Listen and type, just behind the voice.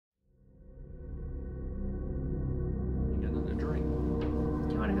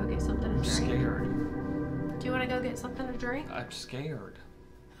Do you want to go get something to drink? I'm scared.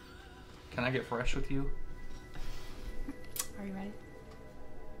 Can I get fresh with you? Are you ready?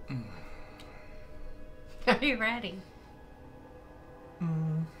 Are you ready?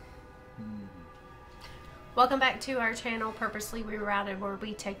 Welcome back to our channel, Purposely Rerouted, where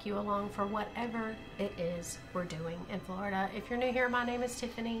we take you along for whatever it is we're doing in Florida. If you're new here, my name is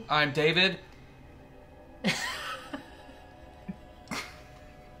Tiffany. I'm David.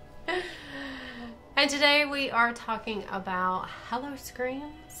 And today we are talking about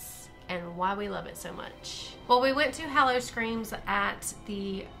Howl-O-Screams and why we love it so much. Well, we went to Howl-O-Screams at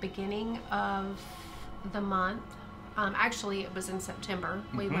the beginning of the month. Actually, it was in September.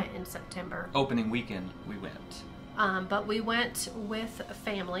 We went in September. Opening weekend, we went. But we went with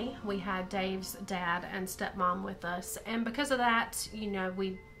family. We had Dave's dad and stepmom with us. And because of that, you know,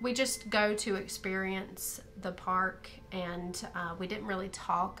 we just go to experience the park. And we didn't really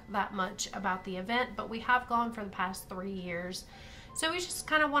talk that much about the event. But we have gone for the past 3 years. So we just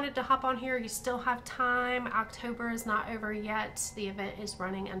kind of wanted to hop on here. You still have time. October is not over yet. The event is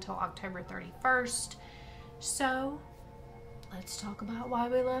running until October 31st. So let's talk about why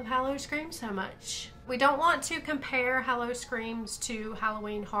we love Howl-O-Scream so much. We don't want to compare Howl-O-Screams to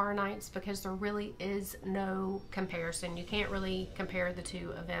Halloween Horror Nights because there really is no comparison. You can't really compare the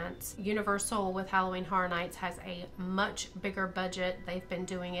two events. Universal with Halloween Horror Nights has a much bigger budget. They've been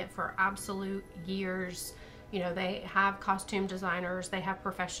doing it for absolute years. You know, they have costume designers, they have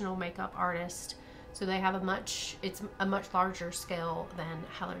professional makeup artists. So they have it's a much larger scale than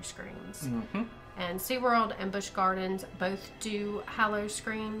Howl-O-Screams. And SeaWorld and Busch Gardens both do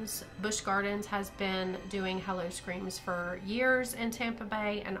Howl-O-Screams. Busch Gardens has been doing Howl-O-Screams for years in Tampa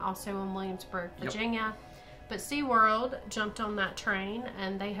Bay and also in Williamsburg, Virginia. But SeaWorld jumped on that train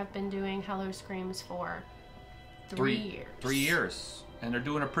and they have been doing Howl-O-Screams for 3 years. 3 years. And they're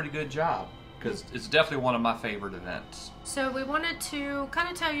doing a pretty good job because it's definitely one of my favorite events. So we wanted to kind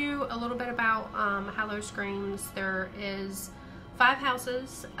of tell you a little bit about Howl-O-Screams. There is 5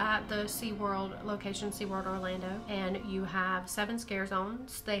 houses at the SeaWorld location, SeaWorld Orlando, and you have 7 scare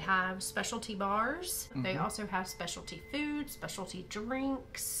zones. They have specialty bars. They also have specialty food, specialty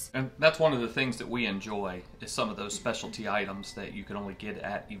drinks. And that's one of the things that we enjoy is some of those specialty items that you can only get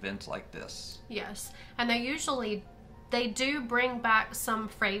at events like this. Yes, and they do bring back some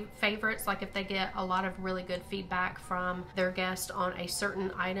favorites, like if they get a lot of really good feedback from their guests on a certain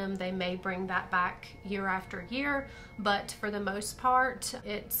item, they may bring that back year after year. But for the most part,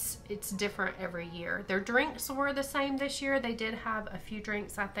 it's different every year. Their drinks were the same this year. They did have a few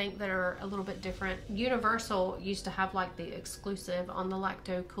drinks, I think, that are a little bit different. Universal used to have like the exclusive on the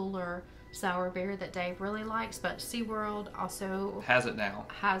lacto cooler sour beer that Dave really likes, but SeaWorld also has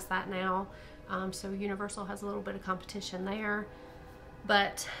that now. So Universal has a little bit of competition there,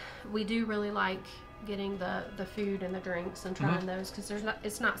 but we do really like getting the food and the drinks and trying those because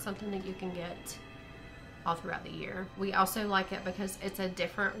it's not something that you can get all throughout the year. We also like it because it's a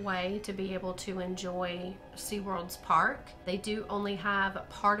different way to be able to enjoy SeaWorld's park. They do only have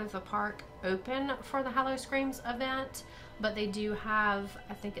part of the park open for the Howl-O-Screams event, but they do have,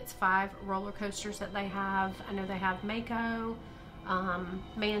 I think it's 5 roller coasters that they have. I know they have Mako,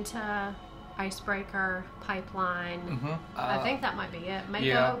 Manta, Icebreaker, Pipeline. I think that might be it.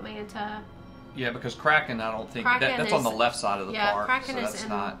 Mako, Manta. Yeah, because Kraken, I don't think that's on the left side of the park. Yeah, Kraken so is in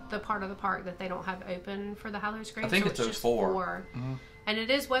the part of the park that they don't have open for the Howl-O-Scream. I think so it's those just 4. And it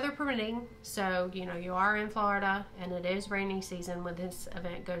is weather permitting, so you know you are in Florida, and it is rainy season when this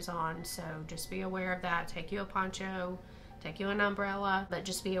event goes on. So just be aware of that. Take you a poncho. Take you an umbrella, but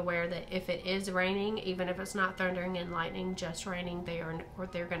just be aware that if it is raining, even if it's not thundering and lightning, just raining,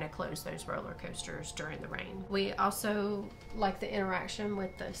 they're going to close those roller coasters during the rain. We also like the interaction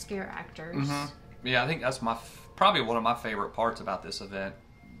with the scare actors. Yeah, I think that's probably one of my favorite parts about this event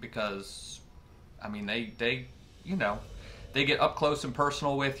because, I mean, they get up close and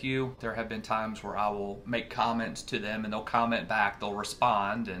personal with you. There have been times where I will make comments to them and they'll comment back, they'll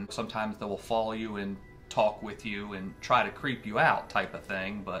respond, and sometimes they will follow you and talk with you and try to creep you out type of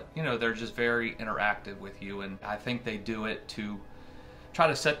thing, but you know, they're just very interactive with you, and I think they do it to try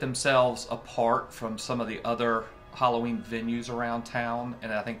to set themselves apart from some of the other Halloween venues around town,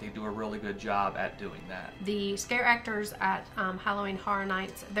 and I think they do a really good job at doing that. The scare actors at Halloween Horror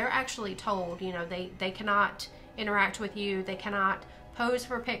Nights, they're actually told, you know, they cannot interact with you, they cannot pose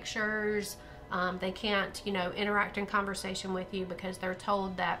for pictures, they can't, you know, interact in conversation with you because they're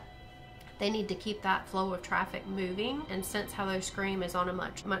told that they need to keep that flow of traffic moving. And since Howl-O-Scream is on a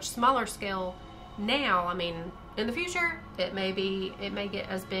much smaller scale now, I mean, in the future, it may get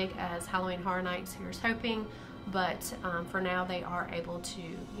as big as Halloween Horror Nights. Here's hoping, but for now, they are able to,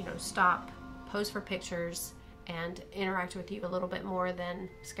 you know, stop, pose for pictures, and interact with you a little bit more than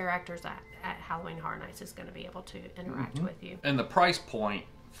scare actors at Halloween Horror Nights is going to be able to interact with you. And the price point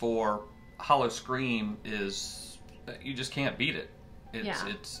for Howl-O-Scream is, you just can't beat it.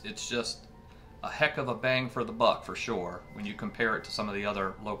 It's just a heck of a bang for the buck, for sure, when you compare it to some of the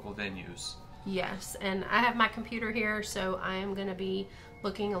other local venues. Yes, and I have my computer here, so I am going to be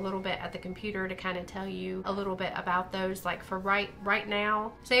looking a little bit at the computer to kind of tell you a little bit about those. Like for right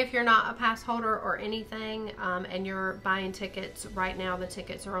now, say if you're not a pass holder or anything, and you're buying tickets right now, the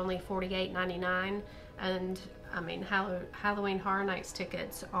tickets are only $48.99, and I mean Halloween Horror Nights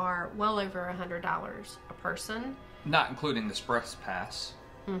tickets are well over $100 a person, not including the express pass.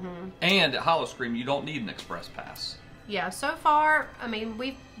 And at Howl-O-Scream, you don't need an express pass. Yeah, so far, I mean,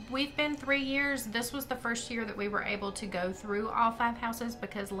 we've been 3 years. This was the first year that we were able to go through all 5 houses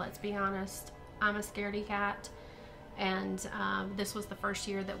because, let's be honest, I'm a scaredy cat. And this was the first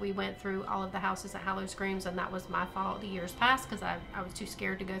year that we went through all of the houses at Howl-O-Screams, and that was my fault the years past because I was too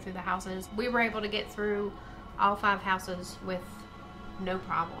scared to go through the houses. We were able to get through all 5 houses with no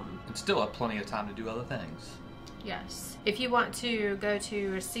problem. And still have plenty of time to do other things. Yes. If you want to go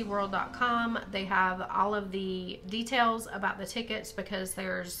to SeaWorld.com, they have all of the details about the tickets because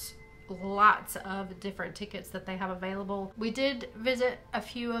there's lots of different tickets that they have available. We did visit a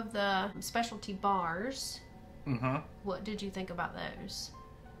few of the specialty bars. What did you think about those?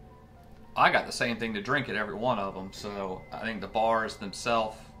 I got the same thing to drink at every one of them, so I think the bars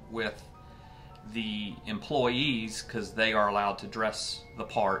themselves with the employees, because they are allowed to dress the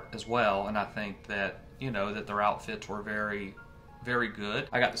part as well, and I think that, you know, that their outfits were very, very good.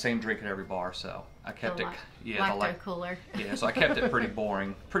 I got the same drink at every bar, so I kept it. Yeah, the cooler. Yeah, so I kept it pretty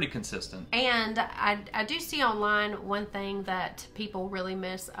boring, pretty consistent. And I do see online one thing that people really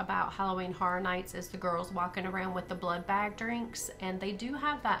miss about Halloween Horror Nights is the girls walking around with the blood bag drinks, and they do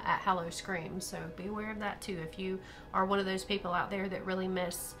have that at Howl-O-Scream, so be aware of that too. If you are one of those people out there that really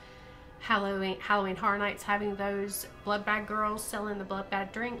miss Halloween Horror Nights having those blood bag girls selling the blood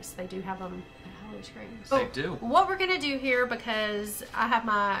bag drinks, they do have them at Howl-O-Scream. They do. What we're gonna do here, because I have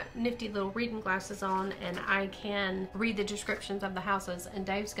my nifty little reading glasses on and I can read the descriptions of the houses, and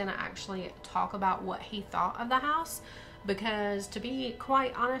Dave's gonna actually talk about what he thought of the house, because to be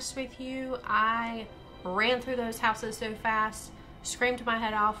quite honest with you, I ran through those houses so fast, screamed my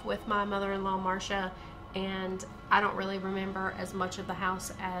head off with my mother-in-law Marcia, and I don't really remember as much of the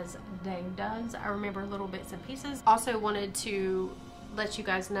house as Dave does. I remember little bits and pieces. Also wanted to let you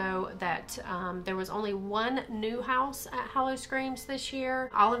guys know that there was only one new house at Howl-O-Screams this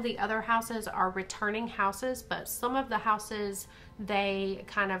year. All of the other houses are returning houses, but some of the houses, they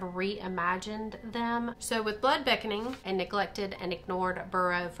kind of reimagined them. So with Blood Beckoning, a neglected and ignored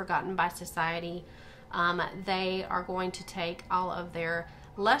borough forgotten by society, they are going to take all of their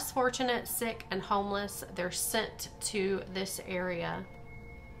less fortunate, sick, and homeless. They're sent to this area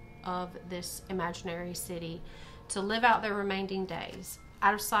of this imaginary city to live out their remaining days.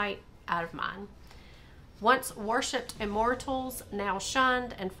 Out of sight, out of mind. Once worshipped immortals, now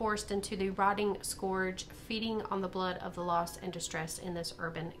shunned and forced into the rotting scourge, feeding on the blood of the lost and distressed in this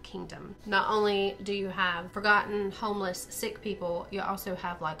urban kingdom. Not only do you have forgotten, homeless, sick people, you also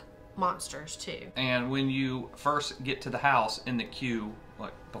have like monsters too. And when you first get to the house in the queue,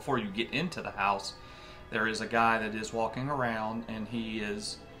 like before you get into the house, there is a guy that is walking around and he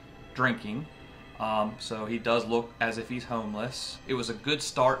is drinking. So he does look as if he's homeless. It was a good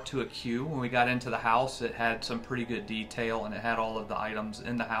start to a queue. When we got into the house, it had some pretty good detail, and it had all of the items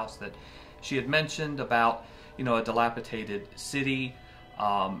in the house that she had mentioned about, you know, a dilapidated city.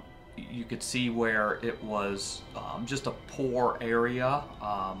 You could see where it was just a poor area,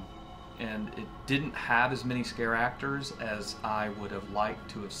 and it didn't have as many scare actors as I would have liked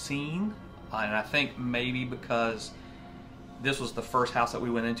to have seen. And I think maybe because this was the first house that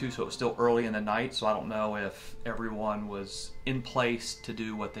we went into, so it was still early in the night, so I don't know if everyone was in place to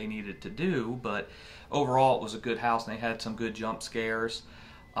do what they needed to do, but overall it was a good house and they had some good jump scares.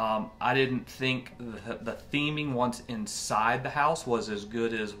 I didn't think the theming once inside the house was as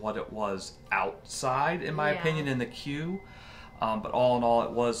good as what it was outside, in my opinion, in the queue. But all in all,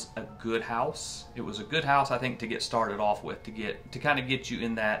 it was a good house. It was a good house, I think, to get started off with, to kind of get you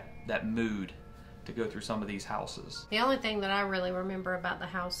in that mood to go through some of these houses. The only thing that I really remember about the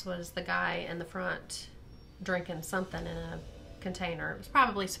house was the guy in the front drinking something in a container. It was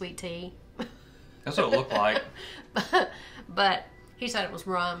probably sweet tea. That's what it looked like. But he said it was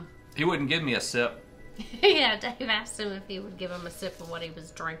rum. He wouldn't give me a sip. Yeah, Dave asked him if he would give him a sip of what he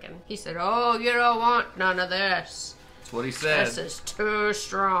was drinking. He said, "Oh, you don't want none of this. That's what he said. This is too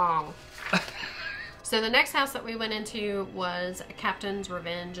strong." So the next house that we went into was Captain's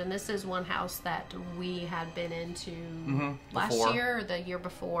Revenge, and this is one house that we had been into last year or the year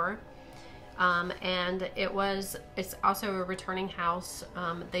before. And it's also a returning house.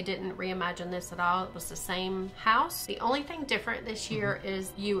 They didn't reimagine this at all. It was the same house. The only thing different this year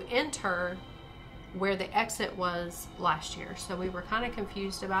is you enter where the exit was last year. So we were kind of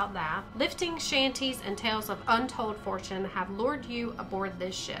confused about that. Lifting shanties and tales of untold fortune have lured you aboard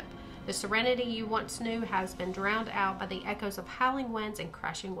this ship. The serenity you once knew has been drowned out by the echoes of howling winds and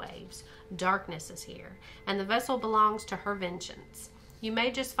crashing waves. Darkness is here, and the vessel belongs to her vengeance. You may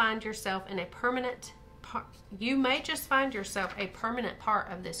just find yourself a permanent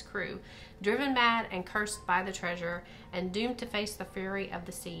part of this crew, driven mad and cursed by the treasure, and doomed to face the fury of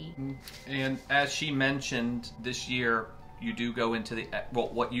the sea. And as she mentioned, this year you do go into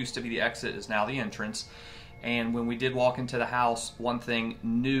what used to be the exit is now the entrance. And when we did walk into the house, one thing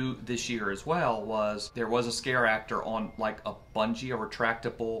new this year as well was there was a scare actor on like a bungee, a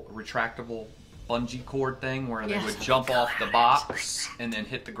retractable bungee cord thing where they would jump off the box and then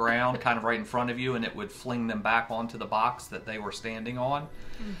hit the ground kind of right in front of you, and it would fling them back onto the box that they were standing on.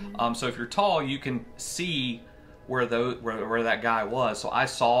 So if you're tall, you can see where that guy was. So I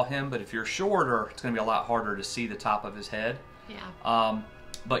saw him, but if you're shorter, it's going to be a lot harder to see the top of his head.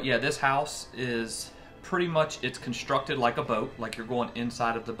 But yeah, this house is pretty much, it's constructed like a boat, like you're going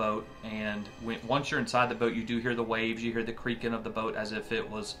inside of the boat, and once you're inside the boat, you do hear the waves, you hear the creaking of the boat as if it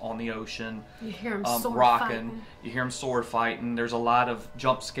was on the ocean. You hear them rocking. Fighting. You hear them sword fighting. There's a lot of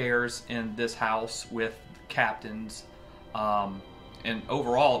jump scares in this house with captains. And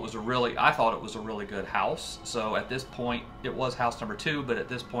overall, I thought it was a really good house. So at this point, it was house number 2, but at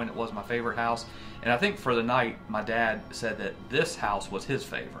this point, it was my favorite house. And I think for the night, my dad said that this house was his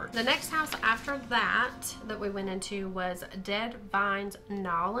favorite. The next house after that we went into was Dead Vines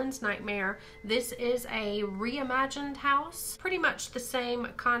Nolan's Nightmare. This is a reimagined house. Pretty much the same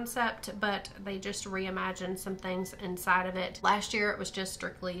concept, but they just reimagined some things inside of it. Last year, it was just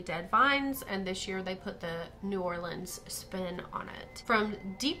strictly Dead Vines, and this year they put the New Orleans spin on it. From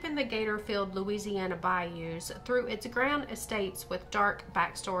deep in the Gator-filled Louisiana bayous, through its grand estates with dark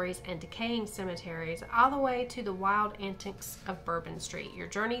backstories and decaying cemeteries, all the way to the wild antics of Bourbon Street, your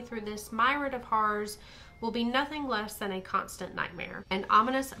journey through this myriad of horrors will be nothing less than a constant nightmare. An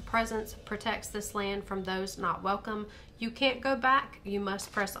ominous presence protects this land from those not welcome. You can't go back, you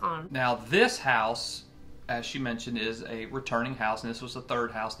must press on. Now this house, as she mentioned, is a returning house, and this was the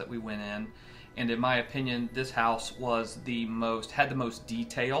 3rd house that we went in. And in my opinion, this house was had the most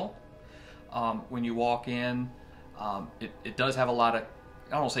detail. When you walk in, it does have a lot of,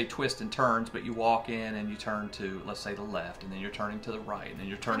 I don't want to say twists and turns, but you walk in and you turn to, let's say, the left, and then you're turning to the right, and then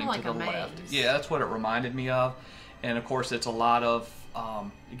you're turning to the left. Yeah, that's what it reminded me of. And of course, it's a lot of,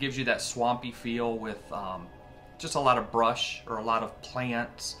 it gives you that swampy feel with just a lot of brush or a lot of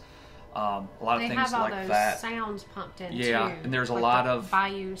plants, a lot of things like that. They have all those sounds pumped in too. And there's a like lot the of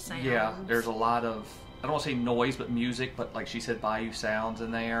bayou sounds. Yeah, there's a lot of, I don't want to say noise, but music, but like she said, bayou sounds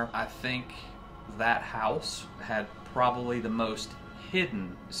in there. I think that house had probably the most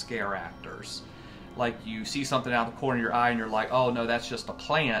hidden scare actors. Like you see something out the corner of your eye and you're like, oh no, that's just a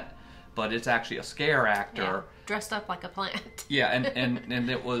plant, but it's actually a scare actor. Dressed up like a plant. and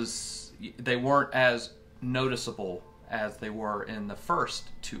it was, they weren't as noticeable as they were in the first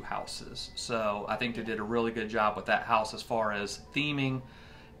 2 houses. So I think they did a really good job with that house as far as theming,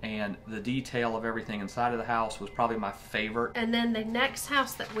 and the detail of everything inside of the house was probably my favorite. And then the next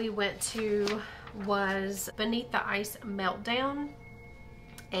house that we went to was Beneath the Ice Meltdown.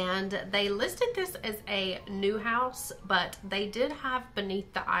 And they listed this as a new house, but they did have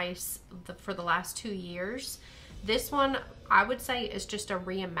Beneath the Ice for the last 2 years. This one, I would say, is just a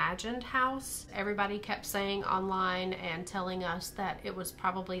reimagined house. Everybody kept saying online and telling us that it was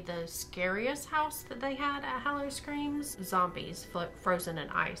probably the scariest house that they had at Howl-O-Scream's. Zombies frozen in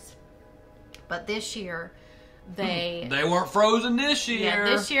ice. But this year, they weren't frozen this year. Yeah,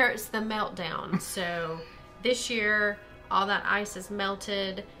 this year it's the meltdown. So this year, all that ice is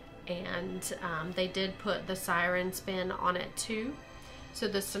melted, and they did put the siren spin on it too. So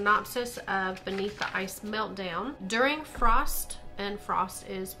the synopsis of Beneath the Ice Meltdown. During frost, and frost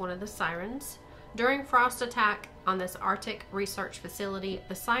is one of the sirens, during frost attack on this Arctic research facility,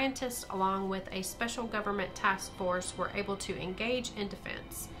 the scientists along with a special government task force were able to engage in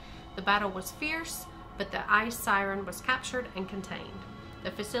defense. The battle was fierce, but the ice siren was captured and contained.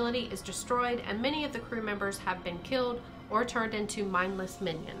 The facility is destroyed, and many of the crew members have been killed or turned into mindless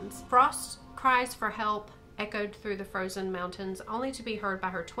minions. Frost's cries for help echoed through the frozen mountains, only to be heard by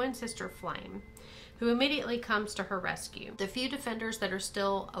her twin sister Flame, who immediately comes to her rescue. The few defenders that are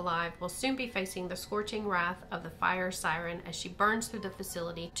still alive will soon be facing the scorching wrath of the fire siren as she burns through the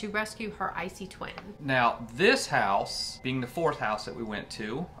facility to rescue her icy twin. Now, this house, being the fourth house that we went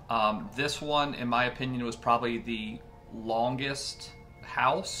to, this one, in my opinion, was probably the longest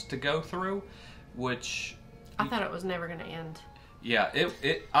house to go through, which... I thought it was never going to end. Yeah,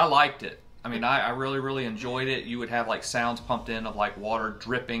 I liked it. I mean, I really, really enjoyed it. You would have like sounds pumped in of like water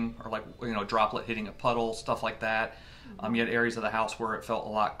dripping or like, you know, droplet hitting a puddle, stuff like that. You had areas of the house where it felt a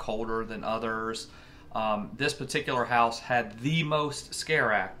lot colder than others. This particular house had the most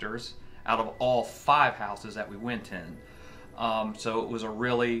scare actors out of all 5 houses that we went in. So it was a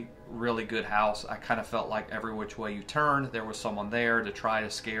really, really good house. I kind of felt like every which way you turned, there was someone there to try to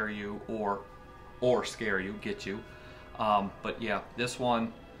scare you or scare you, get you. But yeah, this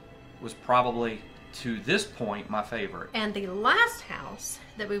one was probably, to this point, my favorite. And the last house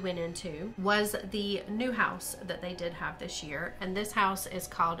that we went into was the new house that they did have this year. And this house is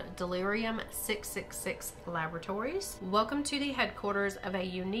called Delirium 666 Laboratories. Welcome to the headquarters of a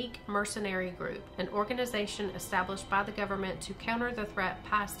unique mercenary group, an organization established by the government to counter the threat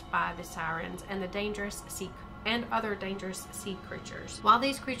posed by the sirens and the dangerous other dangerous sea creatures. While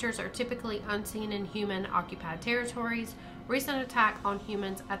these creatures are typically unseen in human-occupied territories, recent attacks on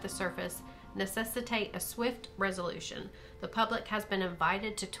humans at the surface necessitate a swift resolution. The public has been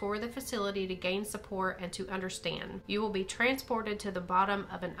invited to tour the facility to gain support and to understand. You will be transported to the bottom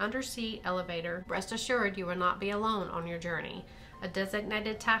of an undersea elevator. Rest assured you will not be alone on your journey. A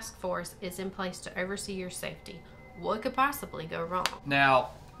designated task force is in place to oversee your safety. What could possibly go wrong? Now,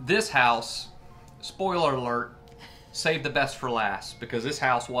 this house, spoiler alert, saved the best for last, because this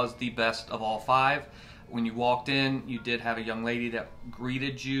house was the best of all 5. When you walked in, you did have a young lady that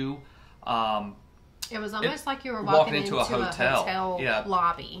greeted you. It was almost like you were walking into a hotel yeah.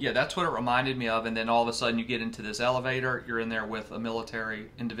 lobby. Yeah, that's what it reminded me of. And then all of a sudden you get into this elevator, you're in there with a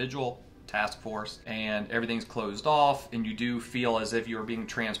military individual task force, and everything's closed off, and you do feel as if you're being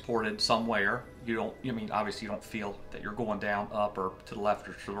transported somewhere. Obviously you don't feel that you're going down, up, or to the left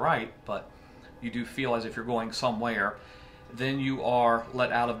or to the right, but you do feel as if you're going somewhere. Then you are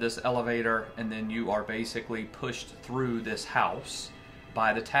let out of this elevator, and then you are basically pushed through this house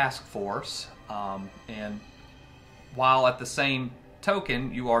by the task force. And while at the same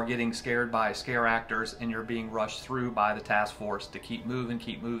token, you are getting scared by scare actors, and you're being rushed through by the task force to keep moving,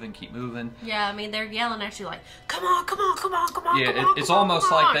 keep moving, keep moving. Yeah, I mean, they're yelling at you like, come on, come on, come on, come on, yeah, come on, it's come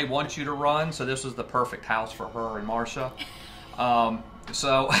almost on, like they want you to run, so this was the perfect house for her and Marcia.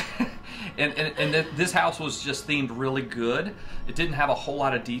 This house was just themed really good. It didn't have a whole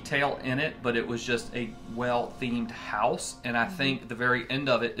lot of detail in it, but it was just a well-themed house. And I think the very end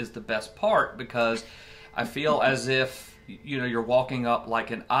of it is the best part, because I feel as if, you know, you're walking up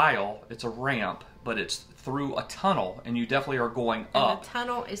like an aisle. It's a ramp, but it's through a tunnel, and you definitely are going up. And the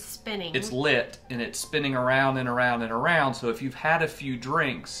tunnel is spinning. It's lit, and it's spinning around and around and around. So if you've had a few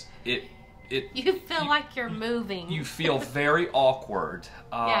drinks, you feel like you're moving. You feel very awkward.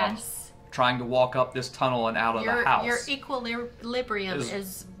 Yes. Trying to walk up this tunnel and out of the house. Your equilibrium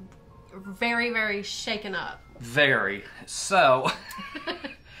is very, very shaken up. Very. So,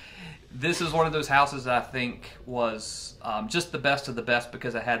 this is one of those houses that I think was just the best of the best,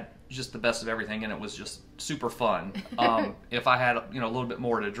 because it had just the best of everything, and it was just super fun. If I had, a little bit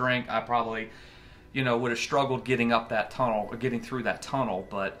more to drink, I probably, would have struggled getting up that tunnel or getting through that tunnel,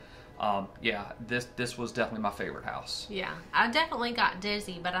 but yeah, this was definitely my favorite house. Yeah, I definitely got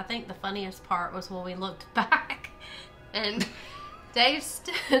dizzy, but I think the funniest part was when we looked back and Dave's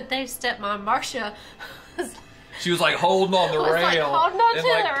stepmom Marcia she was like holding on the rail, and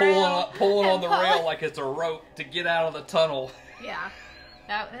like pulling on the rail like it's a rope to get out of the tunnel. Yeah,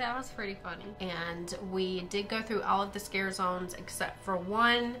 that was pretty funny. And we did go through all of the scare zones except for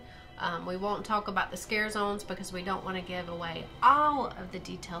one. We won't talk about the scare zones because we don't want to give away all of the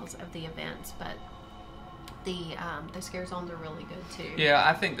details of the events, but the scare zones are really good too. Yeah,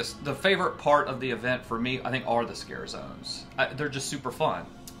 I think the favorite part of the event for me, I think, are the scare zones. They're just super fun.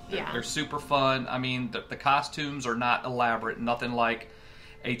 They're super fun. I mean, the costumes are not elaborate, nothing like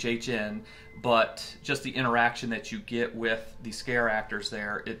HHN, but just the interaction that you get with the scare actors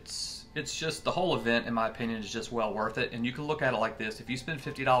there, it's just, the whole event, in my opinion, is just well worth it. And you can look at it like this: if you spend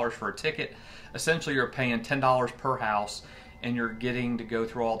 $50 for a ticket, essentially you're paying $10 per house, and you're getting to go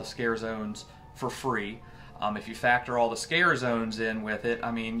through all the scare zones for free. If you factor all the scare zones in with it,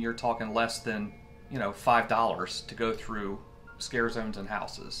 I mean, you're talking less than, $5 to go through scare zones and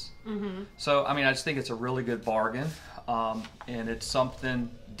houses. Mm-hmm. So, I mean, I just think it's a really good bargain, and it's something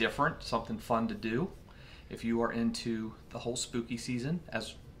different, something fun to do if you are into the whole spooky season,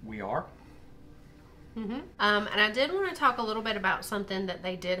 as we are. And I did want to talk a little bit about something that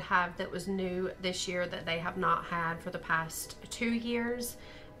they did have that was new this year that they have not had for the past 2 years.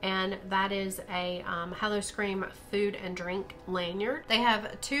 And that is a Howl-O-Scream food and drink lanyard. They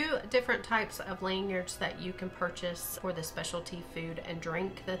have 2 different types of lanyards that you can purchase for the specialty food and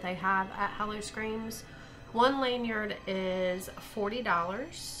drink that they have at Howl-O-Scream's. One lanyard is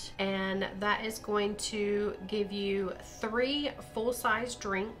 $40, and that is going to give you 3 full-size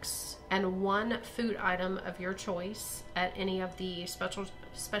drinks and 1 food item of your choice at any of the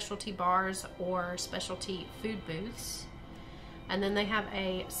specialty bars or specialty food booths. And then they have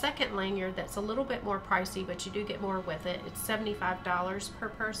a second lanyard that's a little bit more pricey, but you do get more with it. It's $75 per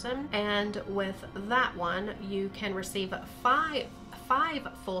person. And with that one, you can receive 5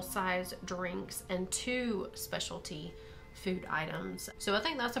 full-size drinks and 2 specialty food items. So I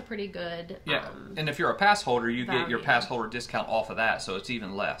think that's a pretty good and if you're a pass holder, you value. get your pass holder discount off of that, so it's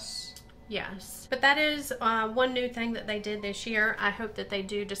even less. Yes, but that is one new thing that they did this year. I hope that they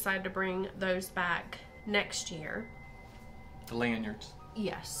do decide to bring those back next year. The lanyards.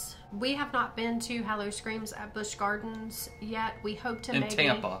 Yes. We have not been to Howl-O-Screams at Busch Gardens yet. We hope to in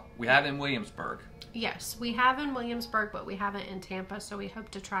Tampa. We have in Williamsburg. Yes, we have in Williamsburg, but we haven't in Tampa, so we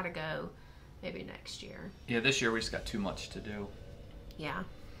hope to try to go maybe next year. Yeah, this year we just got too much to do. Yeah.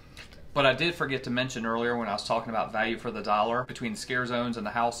 But I did forget to mention earlier when I was talking about value for the dollar between scare zones and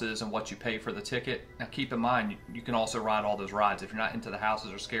the houses and what you pay for the ticket. Now keep in mind, you can also ride all those rides. If you're not into the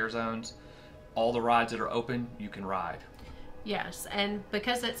houses or scare zones, all the rides that are open, you can ride. Yes, and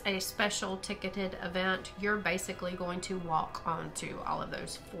because it's a special ticketed event, you're basically going to walk onto all of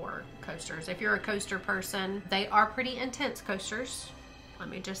those 4 coasters. If you're a coaster person, they are pretty intense coasters. Let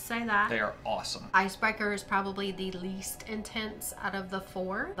me just say that. They are awesome. Icebreaker is probably the least intense out of the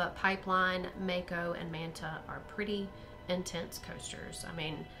 4, but Pipeline, Mako, and Manta are pretty intense coasters. I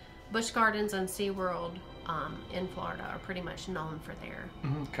mean, Busch Gardens and SeaWorld in Florida are pretty much known for their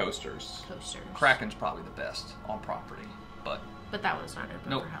coasters. Coasters. Kraken's probably the best on property. But that one's not open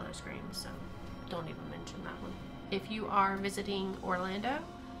Nope. for Howl-O-Scream, so don't even mention that one. If you are visiting Orlando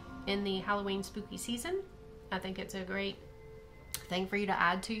in the Halloween spooky season, I think it's a great thing for you to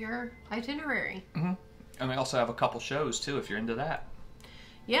add to your itinerary. And they also have a couple shows too if you're into that.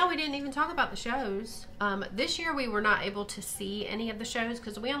 Yeah, we didn't even talk about the shows. This year we were not able to see any of the shows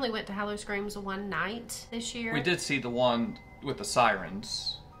because we only went to Howl-O-Scream's one night this year. We did see the one with the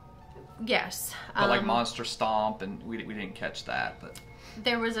sirens. Yes. But like Monster Stomp, and we didn't catch that. But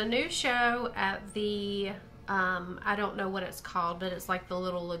there was a new show at the, I don't know what it's called, but it's like the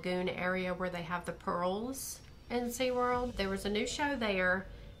little lagoon area where they have the pearls in SeaWorld. There was a new show there,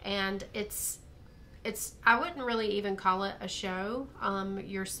 and it's I wouldn't really even call it a show.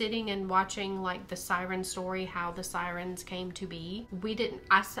 You're sitting and watching like the siren story, how the sirens came to be.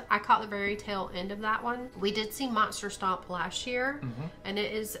 I caught the very tail end of that one. We did see Monster Stomp last year, and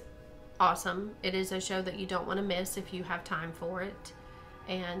it is awesome. It is a show that you don't want to miss if you have time for it.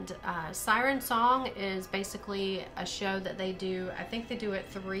 And Siren Song is basically a show that they do, I think they do it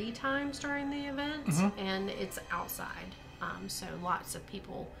 3 times during the event, and it's outside. So lots of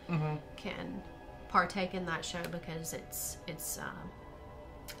people can partake in that show because it's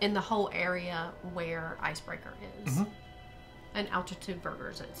in the whole area where Icebreaker is. And Altitude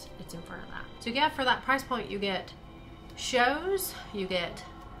Burgers, it's in front of that. So yeah, for that price point, you get shows, you get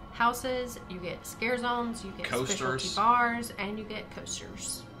houses, you get scare zones, you get coasters, specialty bars, and you get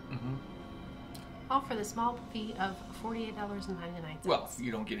coasters. All for the small fee of $48.99. Well,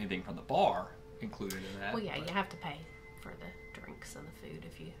 you don't get anything from the bar included in that. Well, yeah, you have to pay for the drinks and the food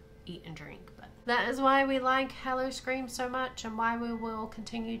if you eat and drink. But that is why we like Howl-O-Scream so much, and why we will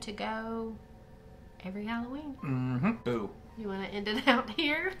continue to go every Halloween. Boo. You want to end it out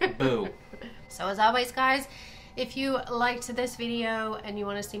here? Boo. So as always, guys, if you liked this video and you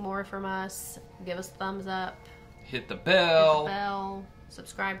want to see more from us, give us a thumbs up. Hit the bell. Hit the bell.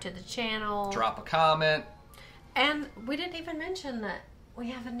 Subscribe to the channel. Drop a comment. And we didn't even mention that we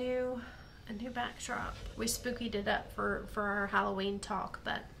have a new backdrop. We spookied it up for our Halloween talk,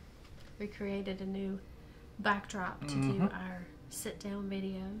 but we created a new backdrop to do our sit-down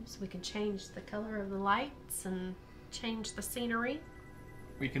videos. We can change the color of the lights and change the scenery.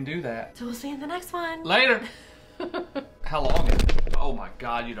 We can do that. So we'll see you in the next one. Later. How long is it? Oh my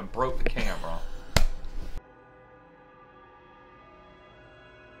God, you done broke the camera.